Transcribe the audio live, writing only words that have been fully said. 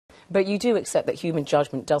But you do accept that human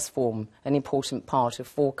judgment does form an important part of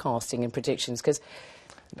forecasting and predictions, because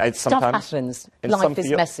stuff happens. Life is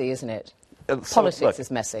messy, isn't it? Politics is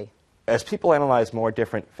messy. As people analyze more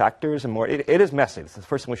different factors and more, it is messy. It's the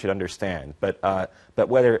first thing we should understand. But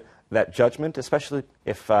whether that judgment, especially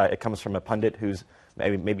if it comes from a pundit who's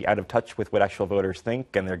maybe out of touch with what actual voters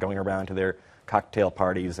think, and they're going around to their cocktail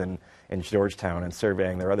parties in Georgetown and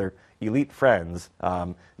surveying their other elite friends,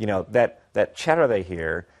 you know, that chatter they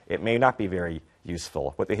hear, it may not be very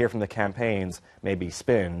useful. What they hear from the campaigns may be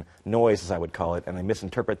spin, noise as I would call it, and they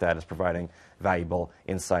misinterpret that as providing valuable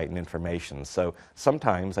insight and information. So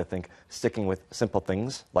sometimes I think sticking with simple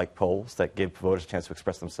things like polls that give voters a chance to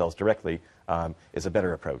express themselves directly is a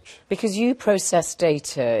better approach. Because you process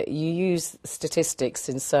data, you use statistics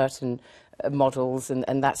in certain models,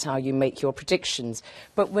 and that's how you make your predictions.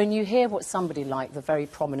 But when you hear what somebody like the very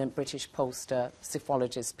prominent British pollster,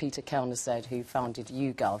 psephologist Peter Kellner said, who founded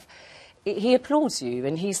YouGov, he applauds you,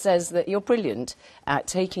 and he says that you're brilliant at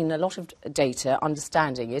taking a lot of data,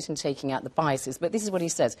 understanding it, and taking out the biases. But this is what he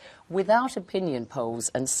says: without opinion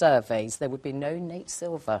polls and surveys, there would be no Nate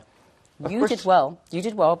Silver. You did well. You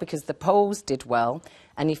did well because the polls did well.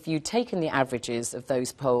 And if you'd taken the averages of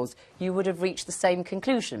those polls, you would have reached the same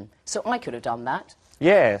conclusion. So I could have done that.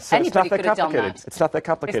 Yeah, so Anybody it's not that complicated. It's not that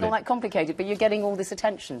complicated. It's not that complicated, but you're getting all this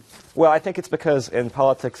attention. Well, I think it's because in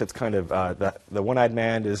politics it's kind of the one-eyed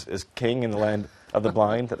man is king in the land of the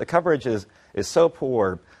blind. That the coverage is so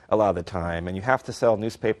poor a lot of the time, and you have to sell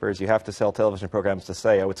newspapers, you have to sell television programs to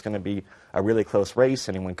say, oh, it's going to be a really close race,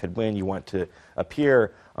 anyone could win. You want to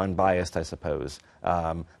appear unbiased, I suppose.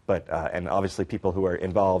 And obviously people who are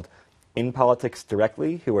involved in politics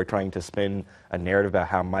directly, who are trying to spin a narrative about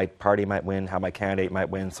how my party might win, how my candidate might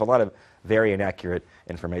win. So a lot of very inaccurate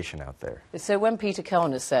information out there. So when Peter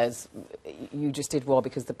Kellner says you just did well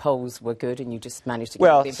because the polls were good and you just managed to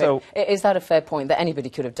get the vote, is that a fair point, that anybody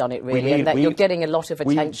could have done it really, and that you're getting a lot of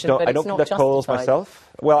attention, but I it's don't not conduct polls justified? myself.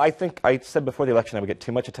 Well, I think I said before the election I would get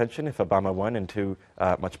too much attention if Obama won and too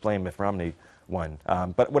much blame if Romney won.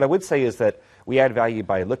 But what I would say is that we add value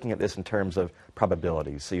by looking at this in terms of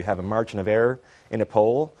probabilities. So you have a margin of error in a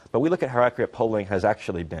poll, but we look at how accurate polling has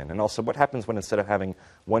actually been. And also what happens when instead of having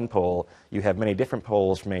one poll, you have many different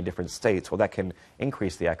polls from many different states. Well, that can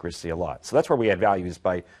increase the accuracy a lot. So that's where we add value, is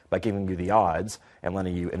by giving you the odds and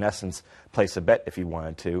letting you, in essence, place a bet if you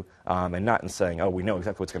wanted to, and not in saying, oh, we know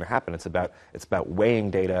exactly what's going to happen. It's about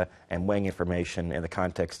weighing data and weighing information in the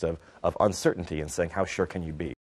context of uncertainty and saying, how sure can you be?